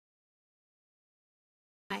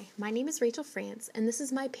Hi, my name is Rachel France, and this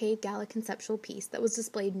is my paid gala conceptual piece that was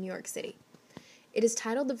displayed in New York City. It is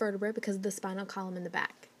titled The Vertebrae because of the spinal column in the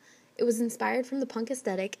back. It was inspired from the punk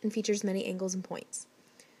aesthetic and features many angles and points.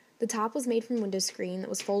 The top was made from window screen that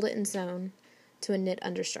was folded and sewn to a knit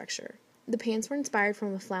understructure. The pants were inspired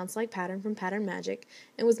from a flounce-like pattern from Pattern Magic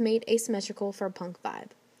and was made asymmetrical for a punk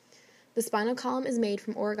vibe. The spinal column is made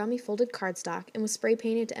from origami folded cardstock and was spray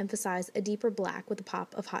painted to emphasize a deeper black with a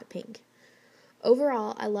pop of hot pink.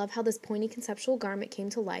 Overall, I love how this pointy conceptual garment came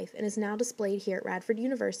to life and is now displayed here at Radford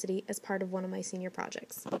University as part of one of my senior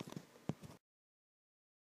projects.